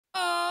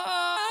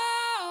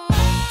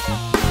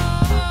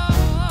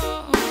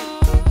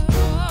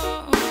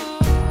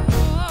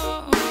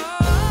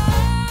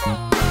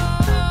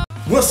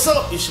What's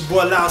up? It's your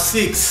boy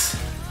LOUD6,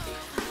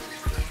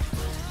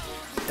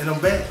 and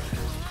I'm back.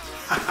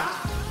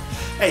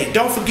 Hey,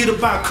 don't forget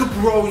about Cooper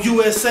Road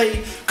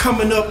USA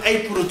coming up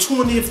April the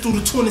 20th through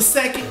the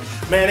 22nd.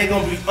 Man, they're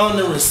gonna be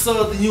honoring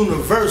Southern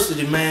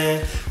University,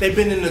 man. They've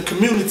been in the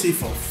community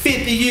for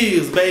 50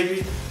 years,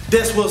 baby.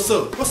 That's what's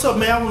up. What's up,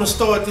 man? I want to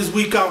start this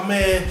week out,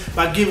 man,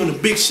 by giving a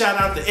big shout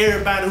out to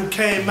everybody who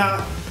came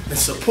out and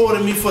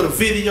supported me for the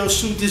video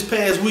shoot this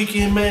past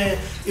weekend, man.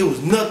 It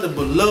was nothing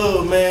but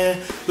love, man.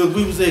 Look,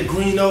 we was at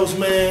Green Oaks,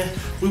 man.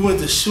 We went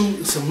to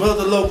shoot some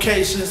other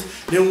locations.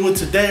 Then we went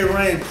to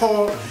Dayrain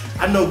Park.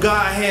 I know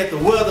God had the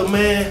weather,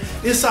 man.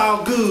 It's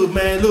all good,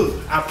 man. Look,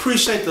 I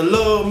appreciate the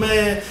love,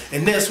 man,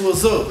 and that's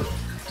what's up.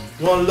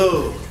 One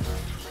love.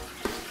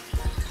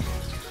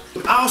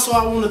 Also,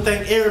 I want to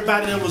thank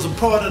everybody that was a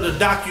part of the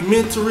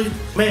documentary.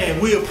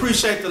 Man, we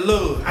appreciate the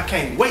love. I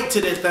can't wait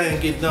till that thing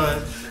get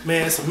done.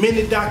 Man, it's a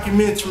mini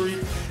documentary,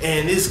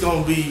 and it's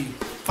gonna be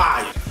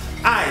fire.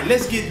 Alright,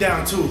 let's get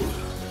down to it.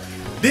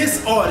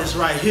 This artist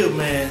right here,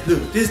 man,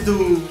 look, this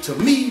dude, to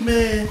me,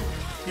 man,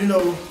 you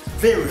know,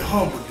 very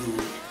humble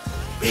dude.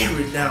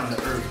 Very down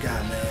to earth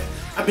guy, man.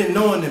 I've been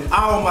knowing him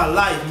all my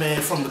life,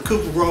 man, from the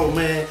Cooper Road,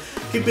 man.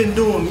 He been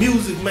doing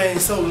music, man,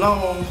 so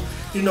long,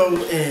 you know,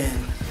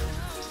 and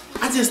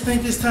I just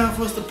think it's time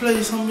for us to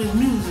play some of his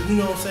music, you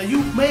know what I'm saying?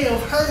 You may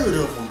have heard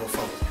of him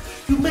before.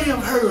 You may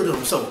have heard of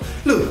him. So,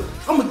 look,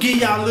 I'm gonna give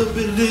y'all a little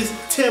bit of this.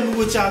 Tell me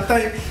what y'all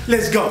think.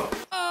 Let's go.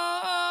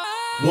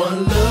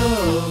 One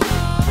love,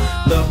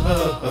 love,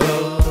 love,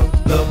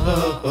 love, love,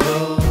 love,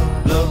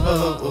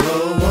 love,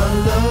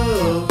 one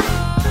love,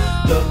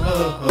 love,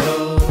 love,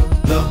 love,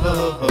 love,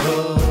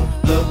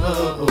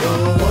 love,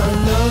 one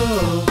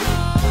love,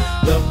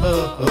 love,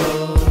 love,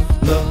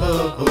 love, love,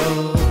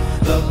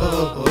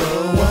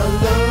 one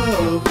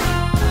love,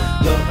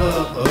 love,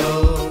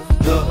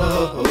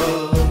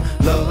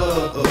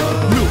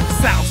 love, New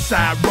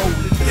Southside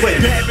rolling. Wait,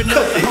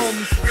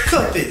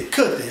 cut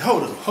that,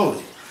 hold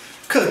it.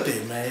 Cut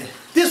that, man.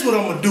 This what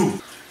I'm gonna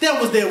do.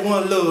 That was that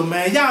one love,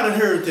 man. Y'all done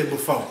heard that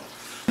before.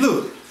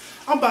 Look,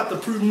 I'm about to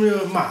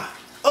premiere my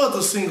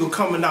other single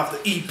coming off the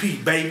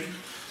EP, baby.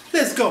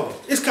 Let's go.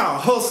 It's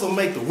called Hustle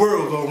Make the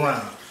World Go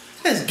Round.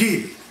 Let's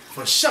get it,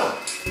 for sure.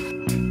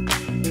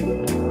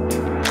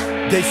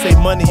 They say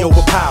money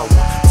over power.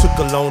 Took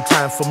a long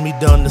time for me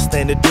to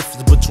understand the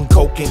difference between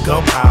coke and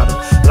gunpowder.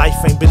 Life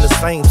ain't been the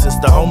same since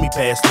the homie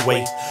passed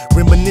away.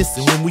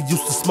 Reminiscing when we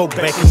used to smoke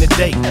back in the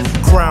day.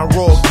 Crown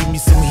Royal, give me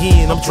some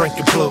hen, I'm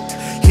drinking plug.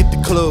 Hit the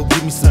club,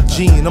 give me some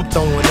gin, I'm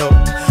throwing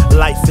up.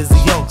 Life as a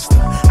youngster,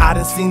 I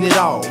done seen it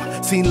all.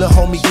 Seen lil'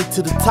 homie get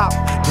to the top,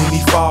 then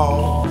he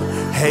fall.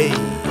 Hey,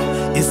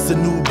 it's a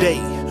new day.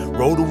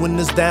 Roll the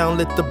windows down,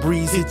 let the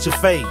breeze hit your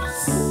face.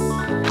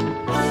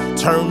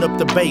 Turn up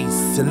the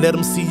bass and let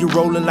them see you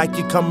rolling like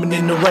you're coming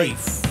in the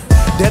race.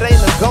 That ain't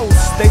a ghost,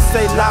 they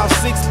say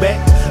LOUD6 back.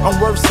 I'm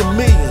worth some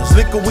millions,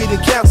 liquor, weed, and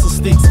cancer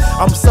sticks.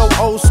 I'm so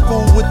old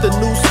school with the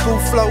new school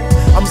flow.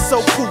 I'm so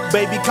cool,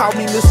 baby, call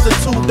me Mr.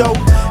 Two-Dope.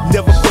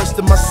 Never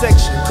question my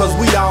section, cause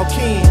we all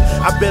kin.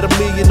 I bet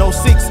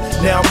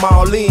 $1,006, now I'm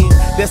all in.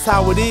 That's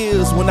how it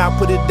is, when I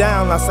put it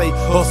down, I say,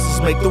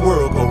 hustles make the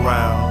world go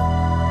round.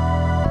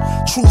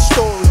 True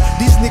story,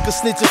 these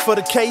niggas snitching for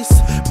the case.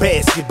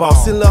 Basketball,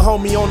 send lil'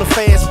 homie on a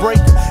fast break.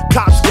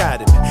 Cops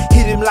got him,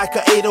 hit him like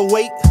a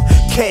 808.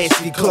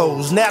 Casket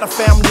closed, now the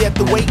family at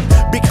the wake.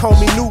 Big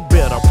homie knew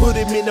better, put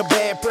him in a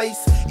bad place.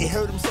 It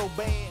hurt him so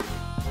bad.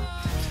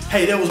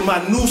 Hey, that was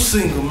my new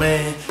single,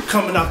 man,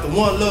 coming out the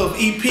One Love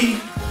EP.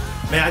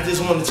 Man, I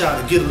just wanted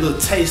y'all to get a little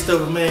taste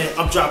of it, man.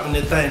 I'm dropping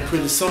that thing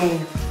pretty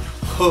soon.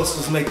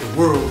 Hustles make the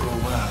world go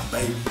round,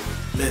 baby.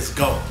 Let's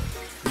go.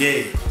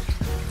 Yeah.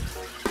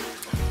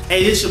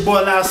 Hey, it's your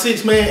boy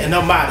LOUD6, man, and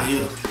I'm out of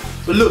here.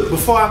 But look,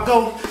 before I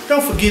go,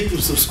 don't forget to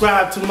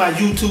subscribe to my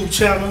YouTube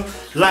channel,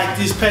 like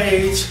this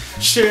page,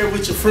 share it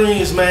with your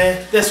friends,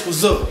 man. That's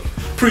what's up.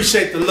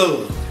 Appreciate the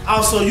love.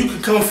 Also, you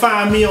can come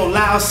find me on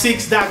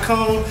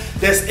loud6.com.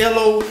 That's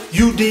LOUD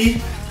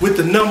with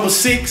the number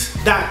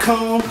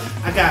 6.com.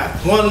 I got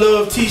One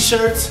Love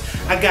t-shirts.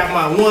 I got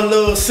my One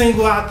Love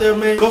single out there,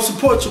 man. Go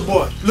support your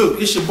boy. Look,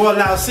 it's your boy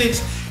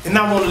LOUD6, and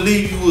I want to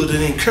leave you with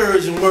an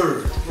encouraging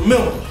word.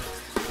 Remember,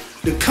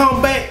 the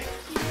comeback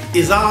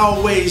is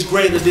always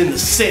greater than the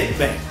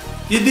setback.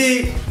 You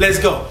dig? Let's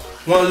go.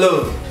 One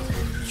love.